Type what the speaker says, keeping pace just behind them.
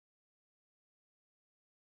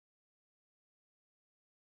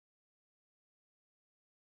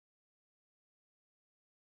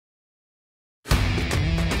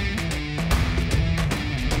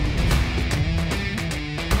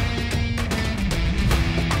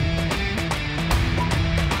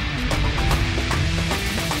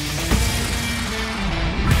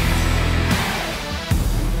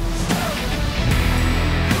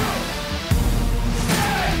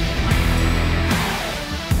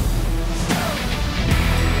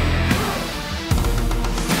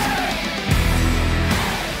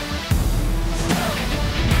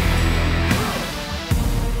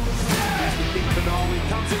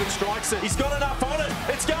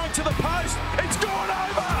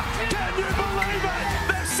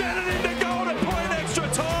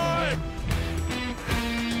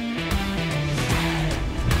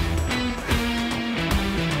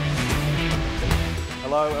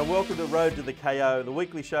and welcome to Road to the KO, the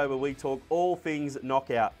weekly show where we talk all things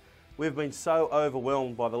knockout. We've been so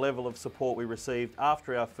overwhelmed by the level of support we received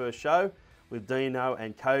after our first show with Dino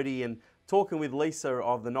and Cody and talking with Lisa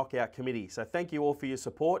of the Knockout Committee. So thank you all for your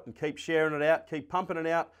support and keep sharing it out, keep pumping it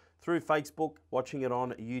out through Facebook, watching it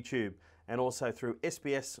on YouTube and also through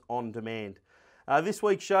SBS On Demand. This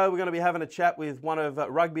week's show we're going to be having a chat with one of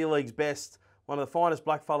rugby league's best, one of the finest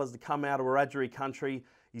blackfellas to come out of Wiradjuri country.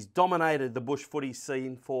 He's dominated the bush footy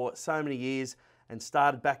scene for so many years and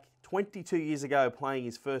started back 22 years ago playing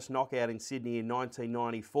his first knockout in Sydney in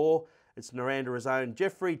 1994. It's Narrandera's own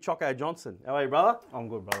Geoffrey Choco Johnson. How are you, brother? I'm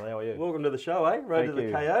good, brother. How are you? Welcome to the show, eh? Road to the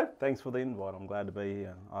KO. Thanks for the invite. I'm glad to be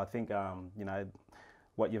here. I think, you know,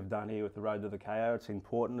 what you've done here with the Road to the KO, it's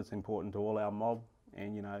important. It's important to all our mob.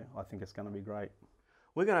 And, you know, I think it's going to be great.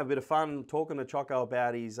 We're going to have a bit of fun talking to Choco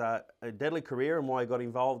about his deadly career and why he got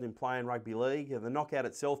involved in playing rugby league and the knockout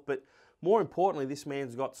itself. But more importantly, this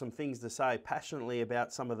man's got some things to say passionately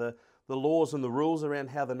about some of the laws and the rules around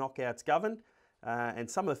how the knockout's governed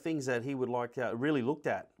and some of the things that he would like really looked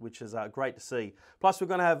at, which is great to see. Plus, we're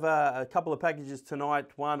going to have a couple of packages tonight,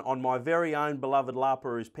 one on my very own beloved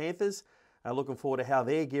Perouse Panthers. Looking forward to how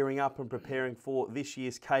they're gearing up and preparing for this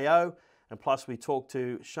year's KO. And plus, we talk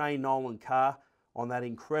to Shane Nolan-Carr on that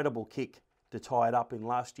incredible kick to tie it up in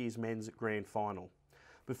last year's men's grand final.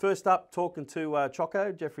 But first up, talking to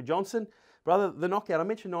Choco, Geoffrey Johnson. Brother, the knockout, I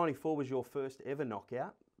mentioned 94 was your first ever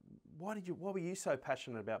knockout. Why were you so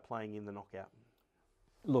passionate about playing in the knockout?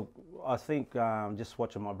 Look, I think just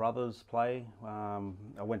watching my brothers play, I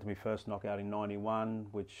went to my first knockout in 91,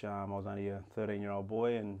 which I was only a 13-year-old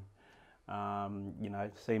boy, and you know,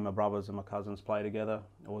 seeing my brothers and my cousins play together,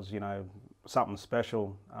 it was, you know, something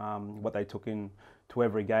special. What they took in to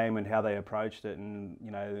every game and how they approached it, and you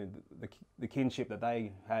know, the kinship that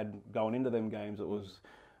they had going into them games. It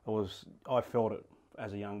was I felt it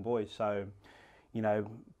as a young boy. So, you know,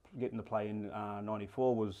 getting to play in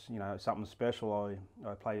 '94 was, you know, something special.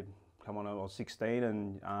 I played. I was 16,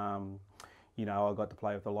 and you know, I got to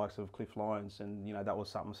play with the likes of Cliff Lyons, and you know, that was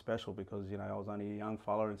something special because, you know, I was only a young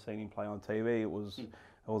fella and seeing him play on TV. It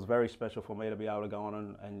was very special for me to be able to go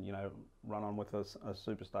on and you know, run on with a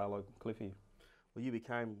superstar like Cliffy. Well, you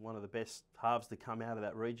became one of the best halves to come out of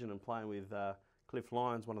that region and playing with Cliff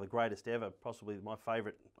Lyons, one of the greatest ever, possibly my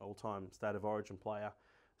favourite all-time State of Origin player,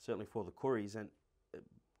 certainly for the Couries. And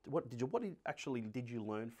what actually did you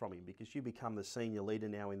learn from him? Because you become the senior leader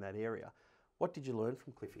now in that area. What did you learn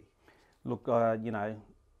from Cliffy? Look, you know,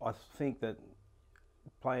 I think that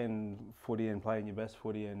playing footy and playing your best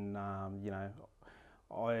footy, and you know,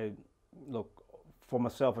 look, for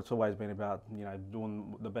myself, it's always been about, you know,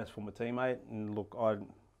 doing the best for my teammate. And look,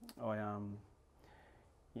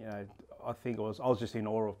 you know, I think I was just in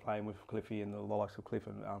awe of playing with Cliffy and the likes of Cliff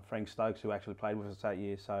and Frank Stokes, who actually played with us that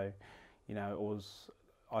year. So, you know, it was,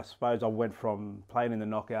 I suppose I went from playing in the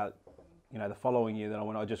knockout, you know, the following year, then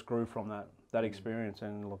I just grew from that experience.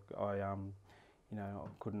 And look, you know, I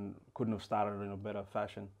couldn't have started in a better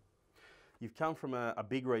fashion. You've come from a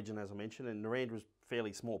big region, as I mentioned, and Narrandera's a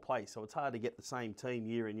fairly small place, so it's hard to get the same team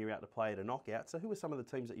year in, year out to play at a knockout. So who are some of the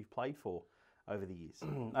teams that you've played for over the years?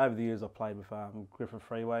 Over the years, I've played with Griffith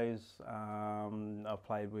Freeways, I've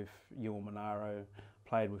played with Ewan Monaro,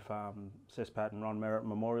 played with Cespat and Ron Merritt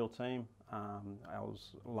Memorial Team. I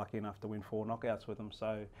was lucky enough to win 4 knockouts with them.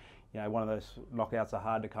 So, you know, one of those knockouts are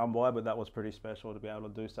hard to come by, but that was pretty special to be able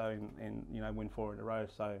to do so and you know, win 4 in a row.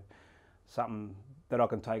 So, something that I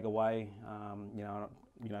can take away. You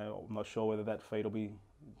know, I'm not sure whether that feat will be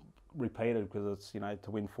repeated because it's, you know,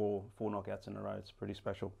 to win 4 knockouts in a row, it's pretty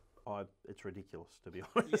special. It's ridiculous, to be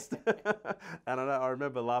honest. And I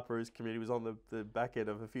remember Perouse community was on the back end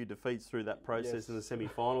of a few defeats through that process. Yes. In the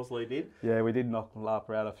semi-finals lead in. Yeah, we did knock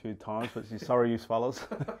Lapa out a few times, but sorry, you fellas.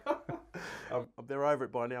 They're over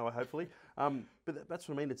it by now, hopefully. But that's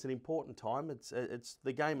what I mean. It's an important time. It's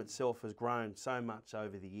the game itself has grown so much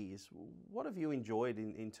over the years. What have you enjoyed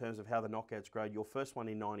in terms of how the knockouts grown? Your first one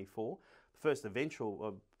in '94, the first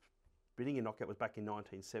eventual bidding a knockout was back in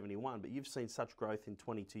 1971. But you've seen such growth in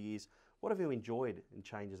 22 years. What have you enjoyed in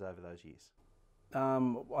changes over those years?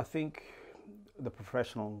 I think the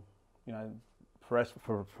professional, you know,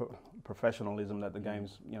 professionalism that the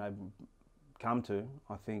game's, you know, come to.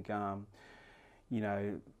 I think, you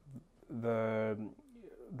know, the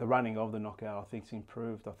running of the knockout, I think, has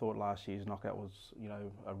improved. I thought last year's knockout was, you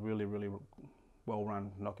know, a really, really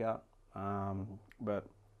well-run knockout. But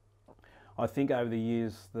I think over the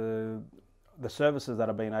years, the services that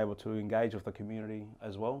have been able to engage with the community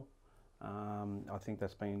as well, I think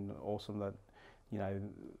that's been awesome. That, you know,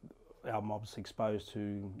 our mob's exposed to,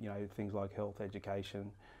 you know, things like health,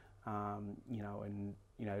 education, you know, and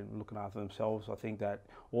looking after themselves. I think that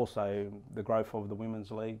also the growth of the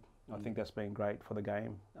women's league, I think that's been great for the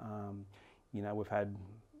game.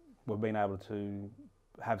 We've been able to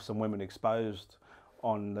have some women exposed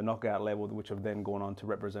on the knockout level, which have then gone on to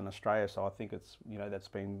represent Australia. So I think it's that's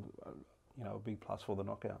been a big plus for the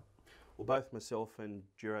knockout. Well, both myself and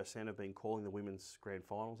Giro Sen have been calling the women's grand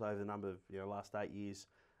finals over the number of last 8 years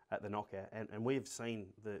at the knockout, and we've seen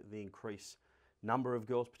the increased number of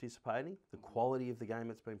girls participating, the quality of the game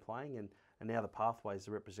that's been playing, and now the pathways,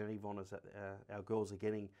 the representative honours that our girls are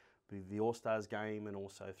getting with the All-Stars game, and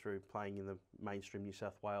also through playing in the mainstream New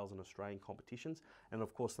South Wales and Australian competitions. And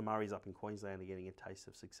of course the Murrays up in Queensland are getting a taste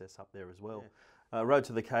of success up there as well. Yeah. Road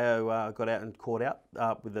to the KO got out and caught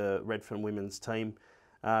out with the Redfern women's team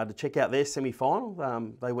to check out their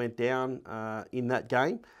semi-final. They went down in that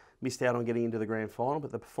game, missed out on getting into the grand final,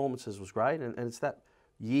 but the performances was great, and it's that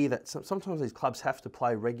year that sometimes these clubs have to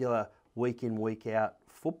play regular week in, week out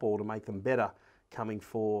football to make them better coming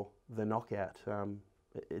for the knockout.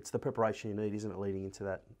 It's the preparation you need, isn't it, leading into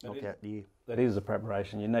that knockout year? That is the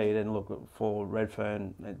preparation you need, and look, for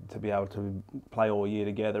Redfern to be able to play all year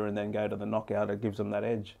together and then go to the knockout, it gives them that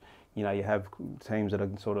edge. You have teams that are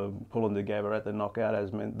sort of pulling together at the knockout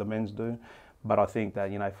as the men's do, but I think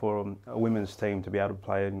that for a women's team to be able to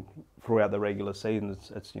play throughout the regular season,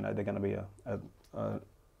 it's they're going to be a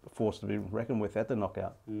force to be reckoned with at the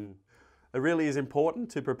knockout. Mm. It really is important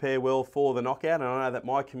to prepare well for the knockout, and I know that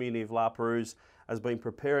my community of La Perouse has been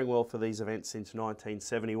preparing well for these events since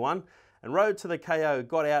 1971, and Road to the KO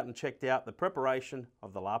got out and checked out the preparation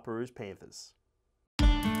of the La Perouse Panthers.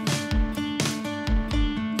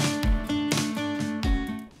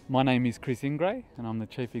 My name is Chris Ingray and I'm the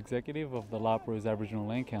Chief Executive of the La Perouse Aboriginal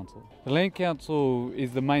Land Council. The Land Council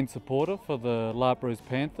is the main supporter for the La Perouse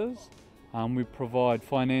Panthers. We provide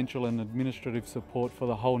financial and administrative support for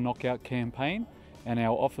the whole knockout campaign, and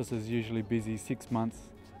our office is usually busy 6 months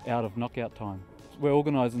out of knockout time. We're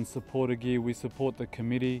organising supporter gear. We support the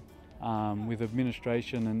committee with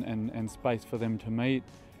administration and space for them to meet,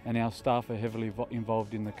 and our staff are heavily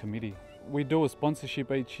involved in the committee. We do a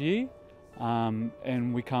sponsorship each year,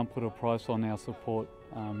 and we can't put a price on our support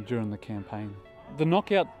during the campaign. The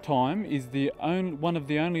knockout time is one of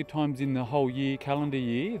the only times in the whole calendar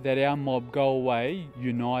year, that our mob go away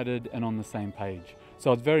united and on the same page.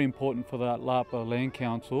 So it's very important for the Lapa Land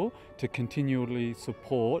Council to continually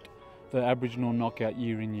support the Aboriginal knockout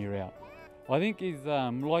year in, year out. I think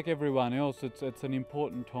like everyone else, it's an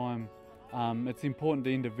important time. It's important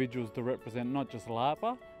to individuals to represent not just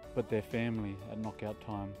Lapa, but their family at knockout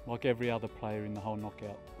time, like every other player in the whole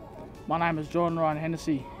knockout. My name is Jordan Ryan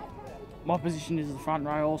Hennessy. My position is the front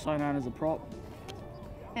row, also known as a prop.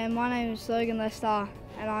 And my name is Logan Lester,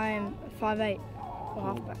 and I am 5'8", or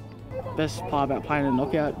halfback. Best part about playing a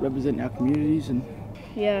knockout, representing our communities, and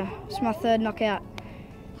yeah, it's my third knockout.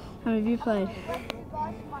 How many have you played?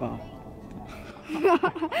 Well,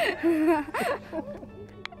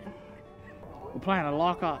 we're playing a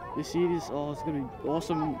lockout this year. It's going to be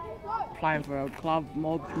awesome, playing for our club,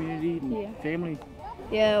 mob, community, and family.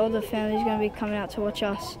 Yeah, all the family's going to be coming out to watch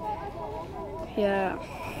us. Yeah,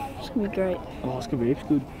 it's going to be great. Oh, it's going to be heaps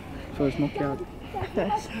good. First knockout.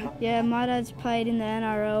 First. Yeah, my dad's played in the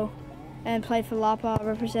NRL and played for Lapa,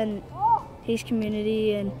 represent his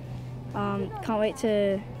community, and can't wait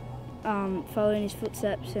to follow in his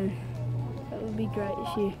footsteps, and that would be great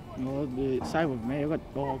this year. Well, the same with me.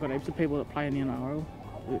 I've got heaps of people that play in the NRL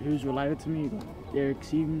who's related to me. You've got Eric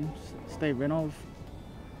Sims, Steve Renov,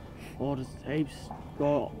 just heaps.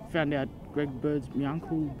 Found out Greg Bird's my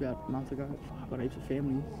uncle about a month ago. I've got heaps of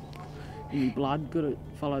family in my blood, got to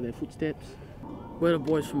follow their footsteps. We're the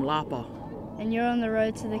boys from Lapa. And you're on the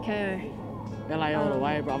road to the KO. LA all the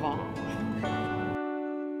way, brother.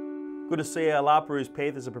 Good to see our La Perouse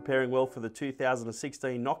Panthers are preparing well for the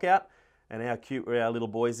 2016 knockout, and how cute were our little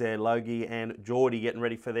boys there, Logie and Geordie, getting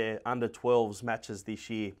ready for their under-12s matches this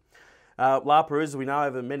year. La Perouse, as we know,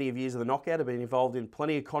 over many years of the knockout, have been involved in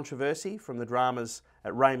plenty of controversy, from the dramas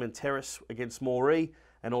at Raymond Terrace against Moree,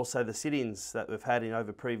 and also the sit-ins that we've had in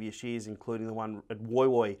over previous years, including the one at Woy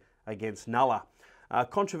Woy against Nulla.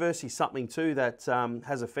 Controversy is something too that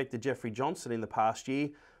has affected Geoffrey Johnson in the past year,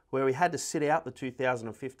 where he had to sit out the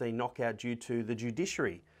 2015 knockout due to the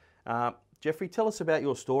judiciary. Geoffrey, tell us about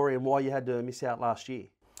your story and why you had to miss out last year.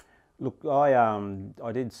 Look,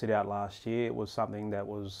 I did sit out last year. It was something that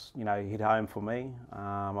was, hit home for me.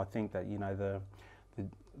 I think that,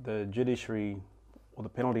 the judiciary, or the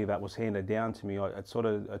penalty that was handed down to me, it sort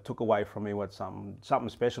of took away from me what something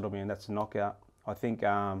special to me, and that's the knockout. I think,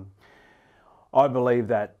 I believe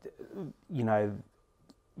that,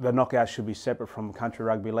 the knockouts should be separate from country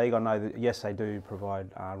rugby league. I know that yes, they do provide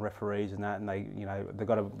referees and that, and they've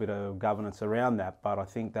got a bit of governance around that. But I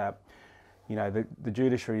think that the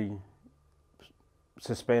judiciary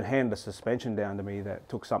handed a suspension down to me that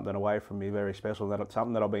took something away from me very special. That it's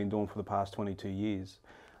something that I've been doing for the past 22 years.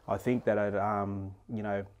 I think that I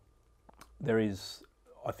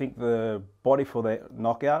think the body for the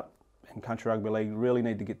knockout and country rugby league really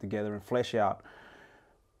need to get together and flesh out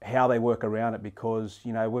how they work around it, because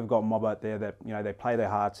we've got mob out there that they play their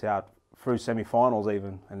hearts out through semi-finals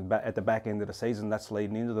even, and at the back end of the season that's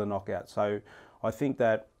leading into the knockout. So I think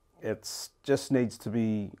that it just needs to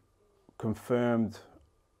be confirmed,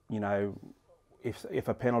 if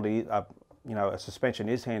a penalty, a suspension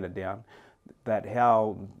is handed down, that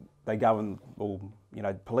how they govern or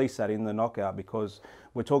police that in the knockout, because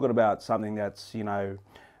we're talking about something that's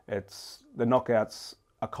it's the knockout's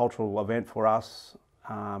a cultural event for us.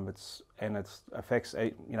 It affects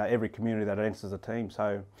every community that enters the team.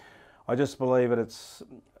 So I just believe that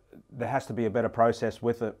there has to be a better process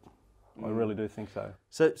with it. I really do think so.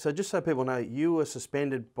 So just so people know, you were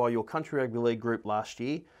suspended by your country rugby league group last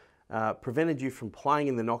year, prevented you from playing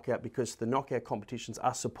in the knockout because the knockout competitions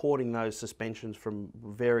are supporting those suspensions from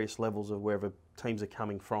various levels of wherever teams are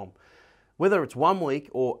coming from. Whether it's 1 week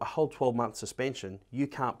or a whole 12-month suspension, you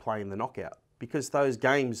can't play in the knockout because those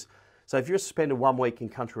games. So if you're suspended 1 week in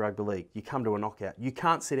country rugby league, you come to a knockout, you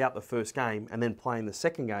can't sit out the first game and then play in the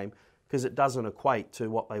second game because it doesn't equate to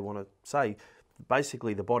what they want to say.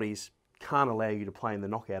 Basically, the bodies can't allow you to play in the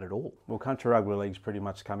knockout at all. Well, country rugby league's pretty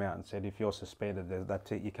much come out and said if you're suspended,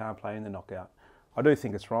 that's it, you can't play in the knockout. I do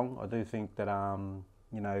think it's wrong. I do think that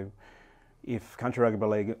if country rugby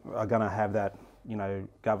league are going to have that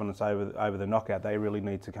governance over the knockout, they really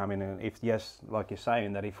need to come in, and if yes, like you're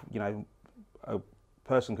saying, that if a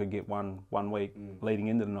person could get one week leading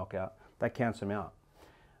into the knockout, that counts them out.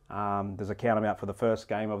 There's a count them out for the first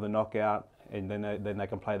game of the knockout, and then they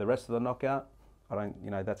can play the rest of the knockout.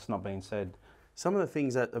 That's not being said. Some of the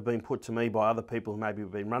things that have been put to me by other people who maybe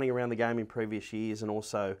have been running around the game in previous years and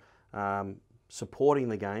also supporting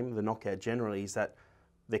the game, the knockout generally, is that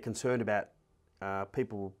they're concerned about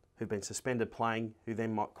people who've been suspended playing who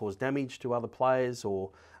then might cause damage to other players,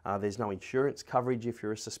 or there's no insurance coverage if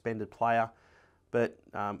you're a suspended player. But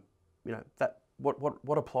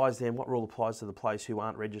what applies then? What rule applies to the players who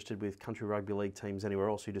aren't registered with country rugby league teams anywhere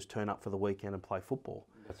else, who just turn up for the weekend and play football?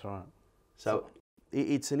 That's right. So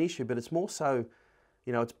it's an issue, but it's more so,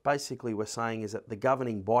 it's basically we're saying is that the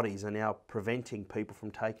governing bodies are now preventing people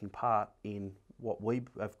from taking part in what we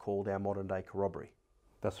have called our modern day corrobbery.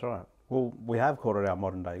 That's right. Well, we have called it our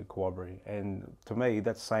modern day corrobbery, and to me,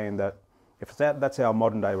 that's saying that if that's our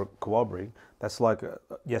modern day corrobbery, that's like,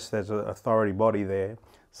 yes, there's an authority body there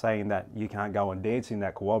saying that you can't go and dance in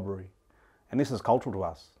that corrobbery, and this is cultural to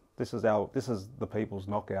us. This is the people's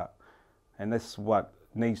knockout, and this is what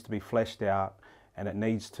needs to be fleshed out, and it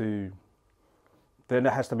needs to. Then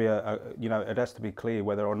it has to be it has to be clear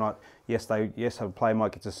whether or not a player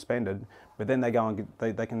might get suspended, but then they go and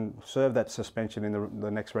they can serve that suspension in the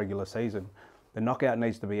next regular season. The knockout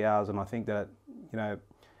needs to be ours, and I think that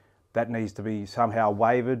that needs to be somehow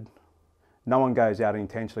waived. No one goes out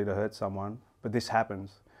intentionally to hurt someone, but this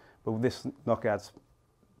happens. But this knockout's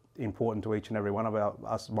important to each and every one of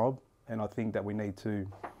us mob, and I think that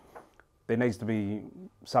there needs to be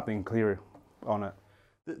something clear on it.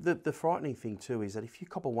 The frightening thing too is that if you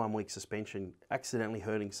cop a 1 week suspension, accidentally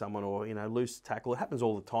hurting someone or loose tackle, it happens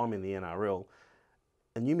all the time in the NRL,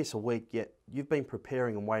 and you miss a week, yet you've been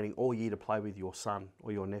preparing and waiting all year to play with your son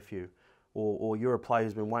or your nephew, or you're a player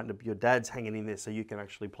who's been waiting your dad's hanging in there so you can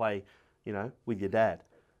actually play, with your dad.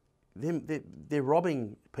 They're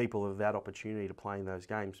robbing people of that opportunity to play in those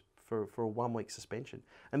games for a 1 week suspension.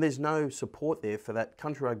 And there's no support there for that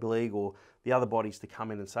country rugby league or the other bodies to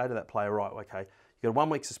come in and say to that player, right, okay, you got a 1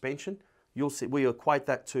 week suspension, we equate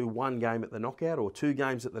that to one game at the knockout or 2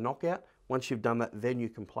 games at the knockout. Once you've done that, then you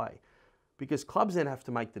can play. Because clubs then have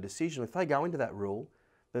to make the decision. If they go into that rule,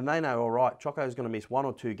 then they know, all right, Choco's going to miss 1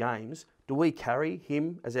 or 2 games. Do we carry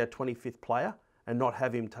him as our 25th player and not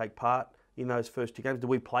have him take part in those first 2 games? Do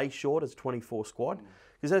we play short as a 24 squad?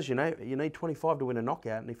 Because as you know, you need 25 to win a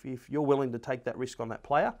knockout, and if you're willing to take that risk on that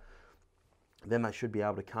player, then they should be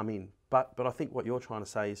able to come in. But I think what you're trying to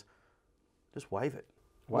say is just waive it.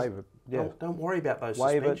 Waive it, yeah. Don't worry about those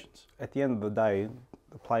waive suspensions. It. At the end of the day,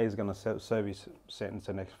 the player's going to serve his sentence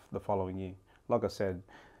the following year. Like I said,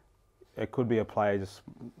 it could be a player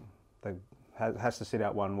that has to sit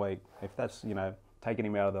out 1 week. If that's taking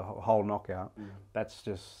him out of the whole knockout, that's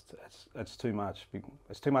just it's too much.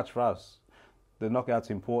 It's too much for us. the knockout's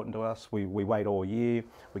important to us. We wait all year.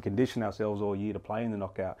 We condition ourselves all year to play in the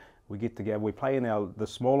knockout. We get together. We play in the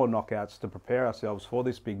smaller knockouts to prepare ourselves for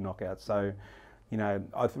this big knockout. So, you know,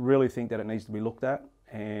 I really think that it needs to be looked at,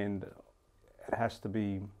 and it has to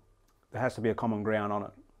be. There has to be a common ground on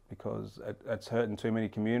it, because it's hurting too many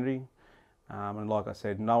community. And like I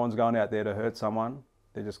said, no one's going out there to hurt someone.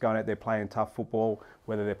 They're just going out there playing tough football,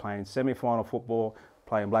 whether they're playing semi-final football,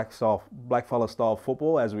 playing blackfella style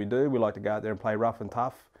football, as we do. We like to go out there and play rough and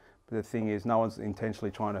tough. But the thing is, no one's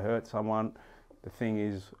intentionally trying to hurt someone. The thing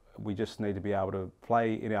is, we just need to be able to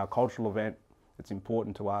play in our cultural event. It's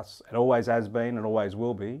important to us. It always has been and always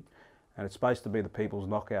will be. And it's supposed to be the people's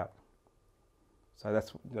knockout. So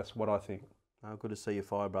that's what I think. Good to see you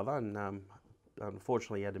fire, brother. And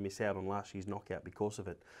unfortunately, you had to miss out on last year's knockout because of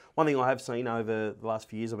it. One thing I have seen over the last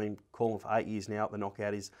few years, I've been calling for 8 years now at the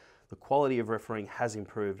knockout, is the quality of refereeing has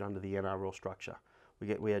improved under the NRL structure.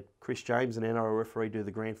 We had Chris James, an NRL referee, do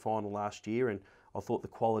the grand final last year, and I thought the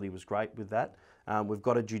quality was great with that. We've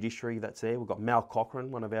got a judiciary that's there. We've got Mal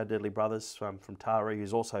Cochran, one of our deadly brothers from Taree,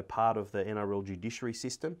 who's also part of the NRL judiciary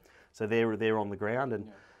system. So they're on the ground. And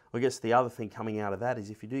I guess the other thing coming out of that is,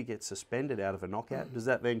 if you do get suspended out of a knockout, does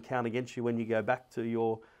that then count against you when you go back to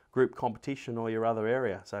your group competition or your other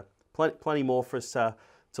area? So plenty more for us to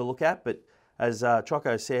look at. But as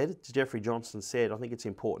Choco said, Geoffrey Johnson said, I think it's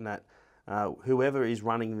important that whoever is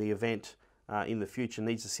running the event in the future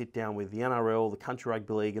needs to sit down with the NRL, the Country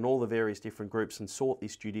Rugby League and all the various different groups and sort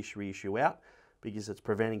this judiciary issue out, because it's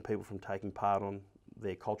preventing people from taking part on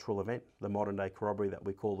their cultural event, the modern day corroboree that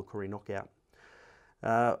we call the Koori Knockout.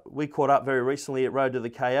 We caught up very recently at Road to the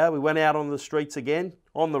KO. We went out on the streets again,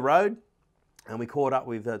 on the road, and we caught up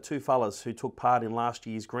with two fellas who took part in last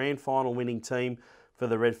year's grand final winning team for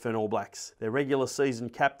the Redfern All Blacks. Their regular season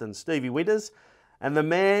captain, Stevie Winters, and the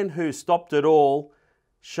man who stopped it all,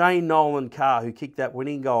 Shane Nolan-Carr, who kicked that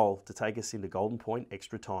winning goal to take us into Golden Point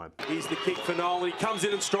extra time. Here's the kick for Nolan. He comes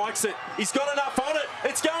in and strikes it. He's got enough on it.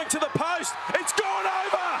 It's going to the post. It's gone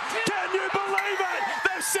over. Can you believe it?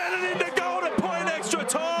 They've sent it into Golden Point extra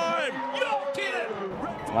time. You'll get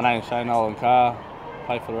it. My name's Shane Nolan-Carr.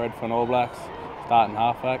 Play for the Redfern All Blacks, starting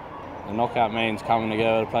halfback. The knockout means coming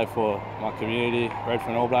together to play for my community,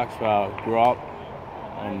 Redfern All Blacks, where I grew up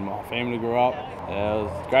and my family grew up. Yeah, it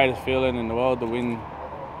was the greatest feeling in the world to win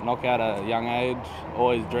knockout at a young age.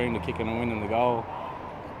 Always dreamed of kicking and winning the goal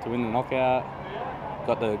to win the knockout.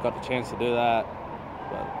 Got the chance to do that,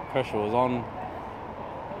 but pressure was on.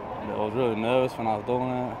 I was really nervous when I was doing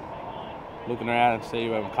it. Looking around and see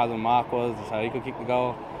where my cousin Mark was, so he could kick the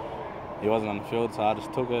goal. He wasn't on the field, so I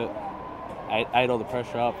just took it, ate all the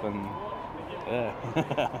pressure up, and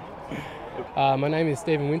yeah. My name is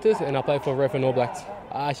Stephen Winters and I play for Redfern All Blacks.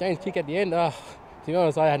 Shane's kick at the end, to be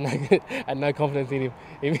honest, I had no confidence in him.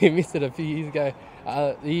 He missed it a few years ago.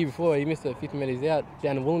 The year before, he missed it 50 metres out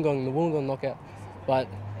down the Wollongong knockout. But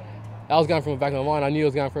I was going from the back of my mind. I knew it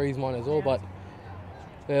was going through his mind as well. But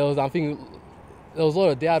there was, there was a lot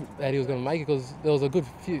of doubt that he was going to make it, because there was a good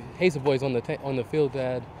heaps of boys on the field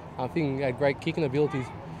that had great kicking abilities.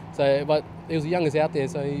 So, but he was the youngest out there,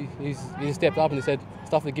 so he just stepped up and he said,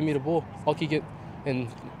 "Stuff it, give me the ball, I'll kick it." And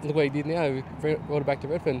look what he did now. He brought it back to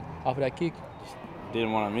Redfern after that kick.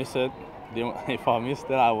 Didn't want to miss it. If I missed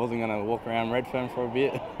it, I wasn't going to walk around Redfern for a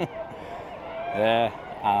bit. Yeah.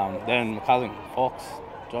 Then my cousin Fox,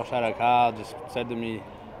 Josh Haddock, just said to me,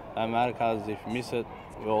 "Don't matter, cuz if you miss it,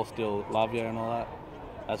 we all still love you," and all that.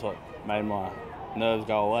 That's what made my nerves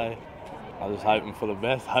go away. I was just hoping for the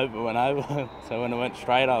best, hope it went over. So when it went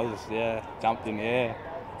straight, I was just, jumped in the air.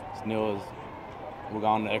 Just knew we're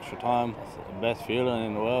going to extra time. It's the best feeling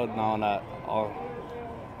in the world, knowing that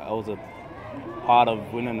I was a part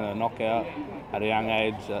of winning a knockout at a young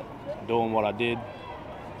age, doing what I did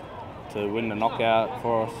to win the knockout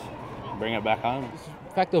for us, bring it back home.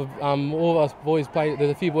 The fact of all of us boys there's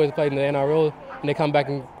a few boys that played in the NRL and they come back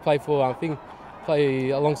and play for play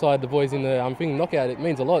alongside the boys in the knockout. It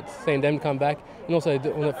means a lot seeing them come back, and also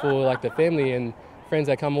doing it for like the family and friends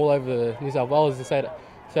that come all over New South Wales to say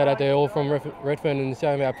that they're all from Redfern, and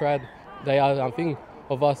show them how proud they are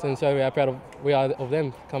of us, and show how proud we are of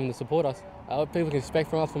them coming to support us. What people can expect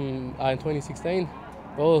from us in 2016,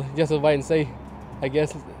 well, just wait and see. I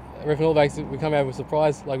guess Redfern All Blacks, we come out with a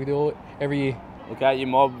surprise like we do every year. Look out, your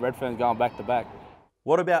mob, Redfern's going back to back.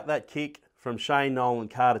 What about that kick from Shane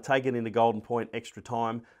Nolan-Carr to take it into Golden Point extra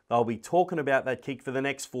time? They'll be talking about that kick for the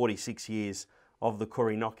next 46 years of the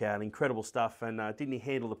Koori Knockout. Incredible stuff, and didn't he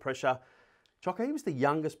handle the pressure? Choco, he was the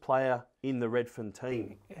youngest player in the Redfern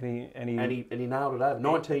team. And he nailed it over,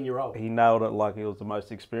 19-year-old. He nailed it like he was the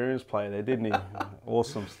most experienced player there, didn't he?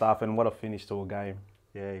 Awesome stuff, and what a finish to a game.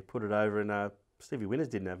 Yeah, he put it over, and Stevie Winters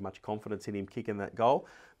didn't have much confidence in him kicking that goal,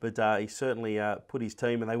 but he certainly put his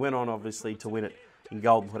team, and they went on obviously to win it in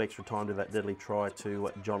golden put extra time to that deadly try to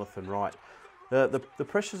Jonathan Wright. The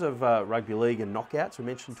pressures of rugby league and knockouts, we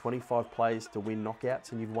mentioned 25 players to win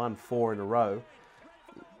knockouts, and you've won 4 in a row.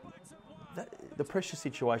 The pressure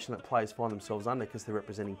situation that players find themselves under, because they're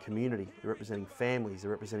representing community, they're representing families,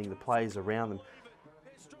 they're representing the players around them.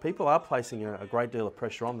 People are placing a great deal of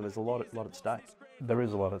pressure on them. There's a lot at stake. There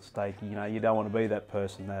is a lot at stake. You know, you don't want to be that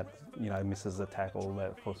person that, you know, misses a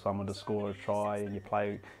tackle for someone to score a try, and you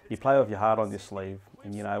play with your heart on your sleeve.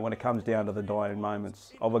 And you know, when it comes down to the dying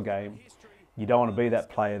moments of a game, you don't want to be that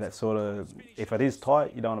player that sort of, if it is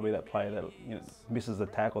tight, you don't want to be that player that, you know, misses a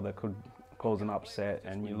tackle that could cause an upset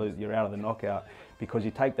and you're out of the knockout, because you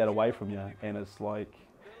take that away from you, and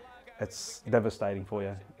it's devastating for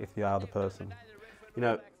you if you are the person. You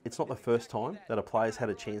know, it's not the first time that a player's had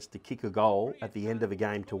a chance to kick a goal at the end of a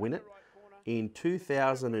game to win it. In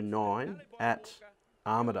 2009 at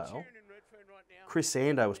Armidale, Chris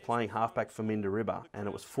Sando was playing halfback for Minderibba, and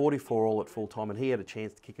it was 44-all at full time, and he had a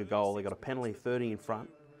chance to kick a goal. They got a penalty 30 in front,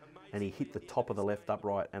 and he hit the top of the left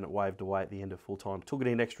upright, and it waved away at the end of full time. Took it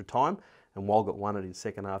in extra time, and Walgett won it in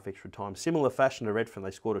second half extra time. Similar fashion to Redfern,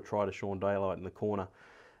 they scored a try to Sean Daylight in the corner.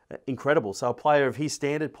 Incredible. So a player of his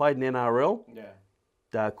standard, played in NRL,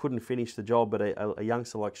 couldn't finish the job, but a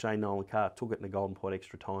youngster like Shane Nolan-Carr took it in the golden point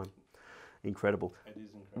extra time. Incredible. It is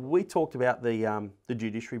incredible. We talked about the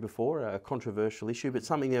judiciary before, a controversial issue, but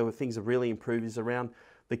something where things have really improved is around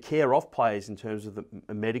the care of players in terms of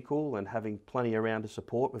the medical and having plenty around to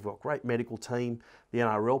support. We've got a great medical team. The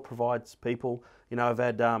NRL provides people. You know, I've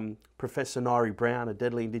had Professor Nairi Brown, a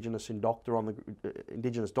deadly Indigenous doctor on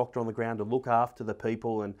the ground to look after the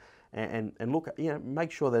people and look, you know,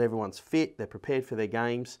 make sure that everyone's fit, they're prepared for their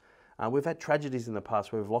games. We've had tragedies in the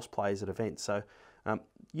past where we've lost players at events, so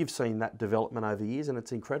you've seen that development over years, and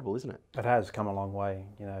it's incredible, isn't it? It has come a long way.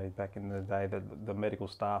 You know, back in the day, the medical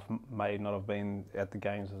staff may not have been at the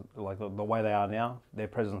games like the way they are now. Their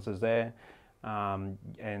presence is there,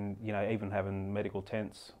 and you know, even having medical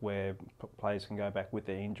tents where players can go back with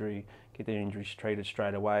their injury, get their injuries treated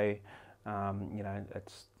straight away. You know,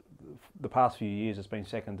 it's the past few years it's been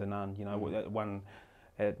second to none. You know, one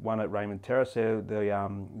at Raymond Terrace, you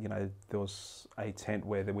know, there was a tent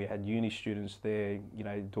where we had uni students there, you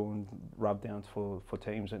know, doing rub downs for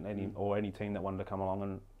teams and any team that wanted to come along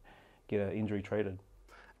and get an injury treated.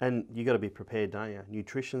 And you got to be prepared, don't you?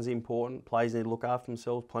 Nutrition's important. Players need to look after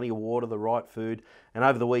themselves. Plenty of water, the right food, and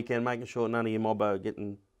over the weekend, making sure none of your mob are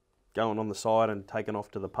going on the side and taken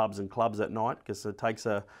off to the pubs and clubs at night, because it takes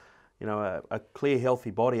a clear, healthy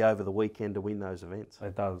body over the weekend to win those events.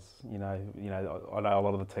 It does. You know, I know a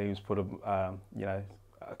lot of the teams put a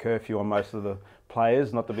curfew on most of the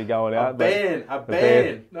players not to be going out. A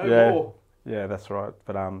ban, no more. Yeah, that's right.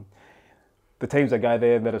 But the teams that go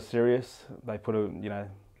there that are serious, they put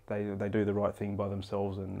they do the right thing by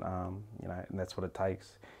themselves, and you know, and that's what it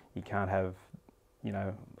takes. You can't have, you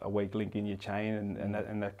know, a weak link in your chain,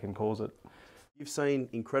 and that can cause it. You've seen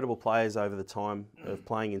incredible players over the time of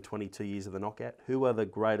playing in 22 years of the knockout. Who are the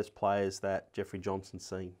greatest players that Geoffrey Johnson's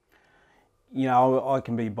seen? You know, I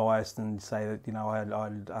can be biased and say that, you know,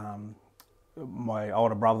 my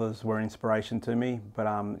older brothers were an inspiration to me, but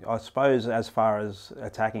I suppose as far as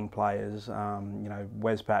attacking players, you know,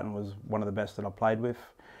 Wes Patton was one of the best that I played with.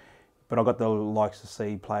 But I got the likes to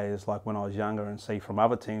see players like when I was younger and see from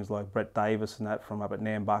other teams like Brett Davis and that from up at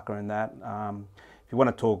Narrandera and that. If you want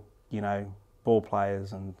to talk, you know, ball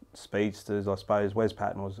players and speedsters, I suppose Wes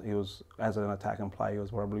Patton was as an attacking player, he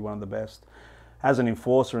was probably one of the best. As an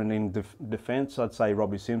enforcer and in defence, I'd say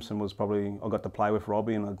Robbie Simpson was probably, I got to play with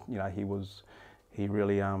Robbie, and you know, he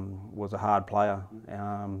really was a hard player.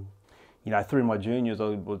 You know, through my juniors, I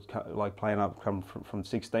was like playing up from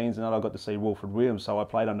 16s, and I got to see Wilfred Williams, so I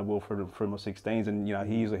played under Wilfred through my 16s, and you know,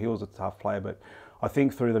 he was a tough player. But I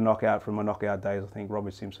think through from my knockout days, I think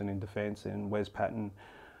Robbie Simpson in defence and Wes Patton.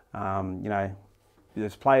 You know,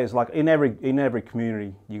 there's players like in every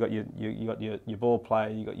community. You got your ball player,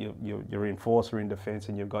 you got your enforcer in defence,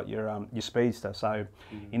 and you've got your speedster. So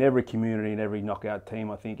in every community, in every knockout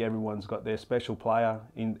team, I think everyone's got their special player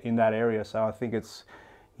in that area. So I think it's,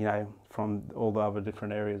 you know, from all the other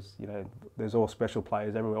different areas, you know, there's all special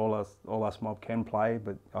players everywhere. All us mob can play,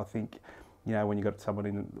 but I think, you know, when you got someone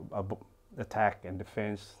in attack and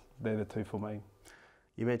defence, they're the two for me.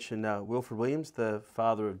 You mentioned Wilfred Williams, the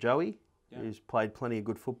father of Joey, who's played plenty of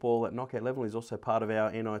good football at knockout level. He's also part of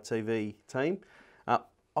our NITV team.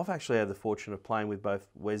 I've actually had the fortune of playing with both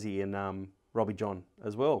Wesy and Robbie John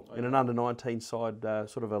as well, in an under-19 side,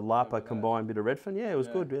 sort of a LAPA combined bit of Redfern. Yeah, it was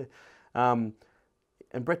good. Yeah.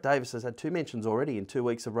 And Brett Davis has had 2 mentions already in 2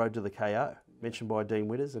 weeks of Road to the KO. Mentioned by Dean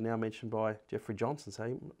Witters and now mentioned by Geoffrey Johnson.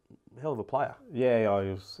 So, hell of a player. Yeah,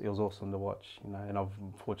 he was awesome to watch, you know, and I'm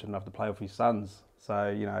fortunate enough to play with his sons. So,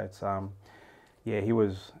 you know, it's yeah,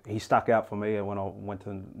 he stuck out for me when I went to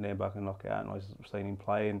Narrandera and Knockout, and I seen him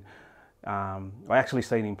play. And I actually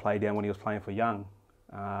seen him play down when he was playing for Young.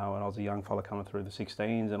 When I was a young fella coming through the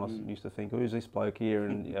 16s, and I used to think, who's this bloke here?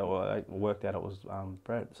 And you know, I worked out it was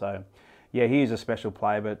Brett. So, yeah, he is a special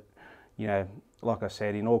player, but you know, like I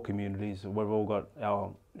said, in all communities, we've all got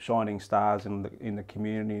our shining stars in the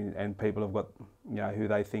community, and people have got, you know, who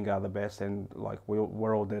they think are the best, and like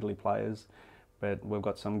we're all deadly players, but we've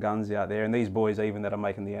got some guns out there, and these boys even that are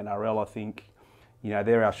making the NRL, I think, you know,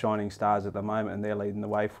 they're our shining stars at the moment, and they're leading the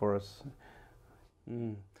way for us.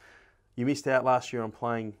 You missed out last year on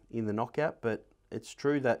playing in the knockout, but it's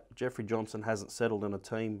true that Geoffrey Johnson hasn't settled in a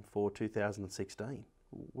team for 2016.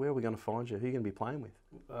 Where are we going to find you? Who are you going to be playing with?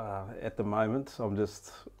 At the moment, I'm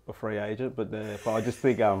just a free agent, but I just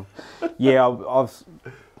think, yeah,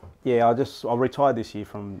 I retired this year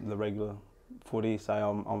from the regular footy,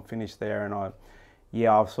 so I'm finished there, and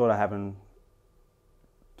I've sort of haven't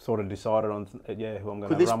decided on who I'm going to run with.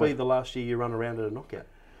 Could this be the last year you run around at a knockout?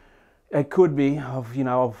 It could be.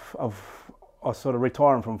 I sort of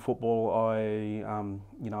retiring from football.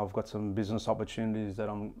 I've got some business opportunities that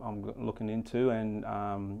I'm looking into, and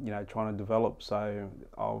trying to develop. So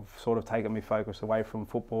I've sort of taken my focus away from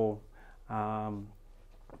football, and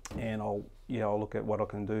I'll look at what I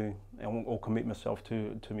can do, and I'll commit myself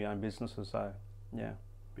to my own businesses. So yeah,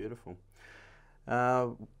 beautiful.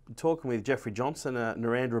 Talking with Geoffrey Johnson, a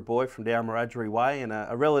Narrandera boy from down Wiradjuri Way, and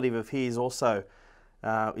a relative of his also.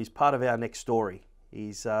 He's part of our next story.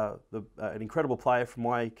 He's an incredible player from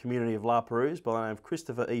my community of La Perouse by the name of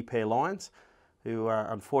Christopher E. Pear Lyons, who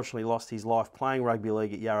unfortunately lost his life playing rugby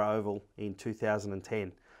league at Yarra Oval in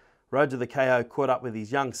 2010. Road to the KO caught up with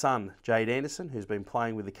his young son, Jade Anderson, who's been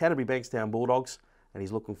playing with the Canterbury Bulldogs, and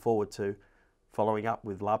he's looking forward to following up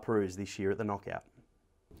with La Perouse this year at the knockout.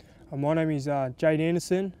 My name is Jade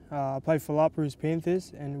Anderson. I play for Perouse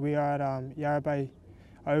Panthers, and we are at Yarra Bay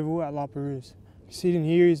Oval at La Perouse. Sitting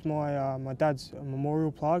here is my dad's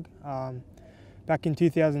memorial plug. Back in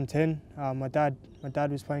 2010, my dad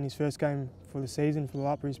was playing his first game for the season for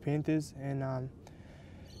the Perouse Panthers, and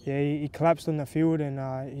he collapsed on the field, and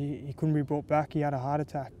he couldn't be brought back. He had a heart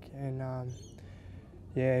attack, and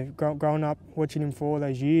growing up watching him for all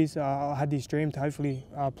those years, I had this dream to hopefully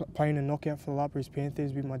play in a knockout for the Perouse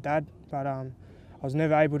Panthers with my dad, but I was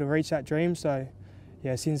never able to reach that dream. So.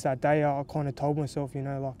 Yeah, since that day, I kind of told myself,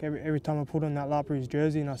 like every time I put on that La Perouse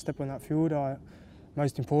jersey and I step on that field,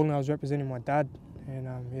 most importantly, I was representing my dad, and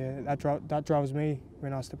that drives me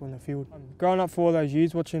when I step on the field. Growing up for all those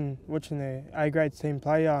years, watching the A-grade team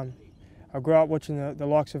play, I grew up watching the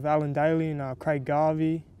likes of Alan Daly and Craig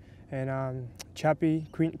Garvey and Chappie,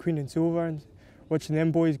 Quinton Silver, and watching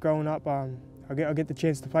them boys growing up, I get the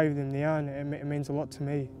chance to play with them now, and it means a lot to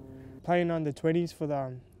me. Playing under 20s for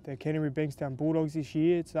the Canterbury Bulldogs this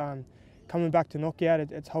year, it's coming back to knockout.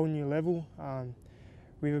 It's a whole new level.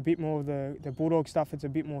 With a bit more of the Bulldog stuff, it's a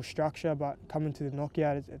bit more structure, but coming to the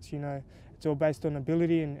knockout, it's all based on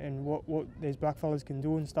ability and what these blackfellas can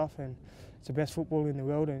do and stuff, and it's the best football in the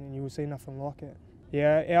world, and you will see nothing like it.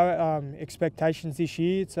 Yeah, our expectations this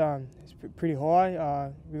year, it's pretty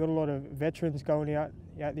high. We've got a lot of veterans going out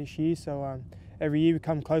this year, so every year we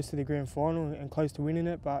come close to the grand final and close to winning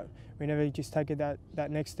it, but we never just take it that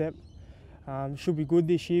next step. Should be good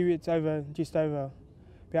this year. It's just over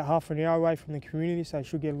about half an hour away from the community, so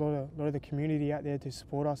should get a lot of the community out there to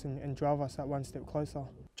support us and drive us that one step closer.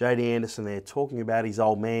 Jade Anderson there talking about his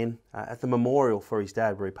old man at the memorial for his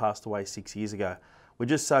dad where he passed away 6 years ago. We're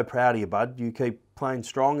just so proud of you, bud. You keep playing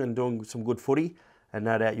strong and doing some good footy, and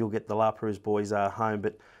no doubt you'll get the La Perouse boys home.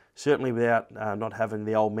 But certainly without not having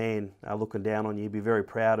the old man looking down on you, be very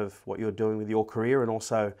proud of what you're doing with your career and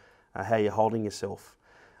also how you're holding yourself.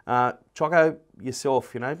 Choco,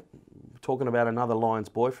 yourself, talking about another Lions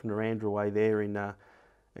boy from Narrandera Way there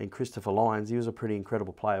in Christopher Lyons, he was a pretty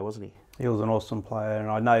incredible player, wasn't he? He was an awesome player, and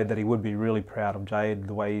I know that he would be really proud of Jade,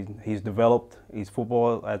 the way he's developed his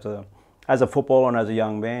football as a footballer and as a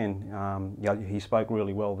young man. He spoke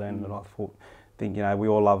really well then, and I think we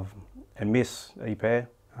all love and miss E-Pair.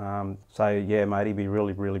 So yeah, mate, he'd be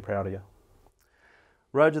really, really proud of you.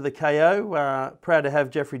 Road to the KO. Proud to have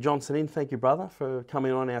Geoffrey Johnson in. Thank you, brother, for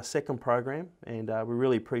coming on our second program, and we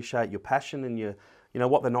really appreciate your passion and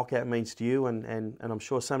what the knockout means to you, and I'm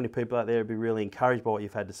sure so many people out there would be really encouraged by what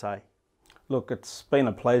you've had to say. Look, it's been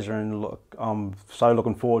a pleasure, and look, I'm so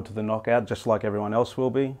looking forward to the knockout, just like everyone else will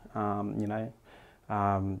be.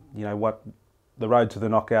 the road to the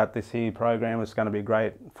knockout this year program is going to be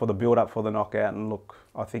great for the build-up for the knockout. And look,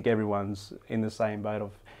 I think everyone's in the same boat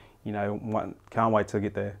of, you know, can't wait to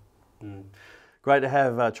get there. Great to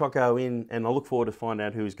have Choco in, and I look forward to find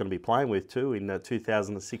out who he's going to be playing with too in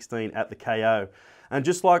 2016 at the KO. And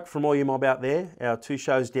just like from all you mob out there, our 2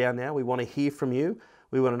 shows down now, we want to hear from you.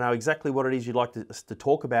 We want to know exactly what it is you'd like us to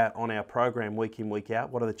talk about on our program week in, week out.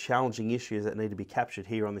 What are the challenging issues that need to be captured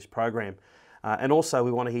here on this program? And also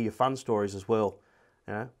we want to hear your fun stories as well.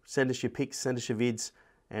 You know, send us your pics, send us your vids,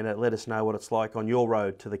 and let us know what it's like on your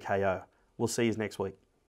road to the KO. We'll see you next week.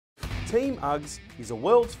 Team Uggs is a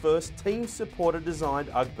world's first team-supported designed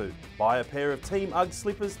Ugg boot. Buy a pair of Team Ugg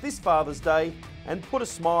slippers this Father's Day and put a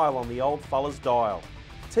smile on the old fella's dial.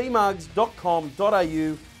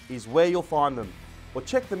 teamuggs.com.au is where you'll find them, or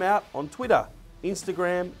check them out on Twitter,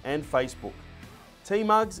 Instagram and Facebook. Team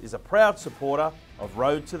Uggs is a proud supporter of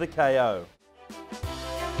Road to the KO.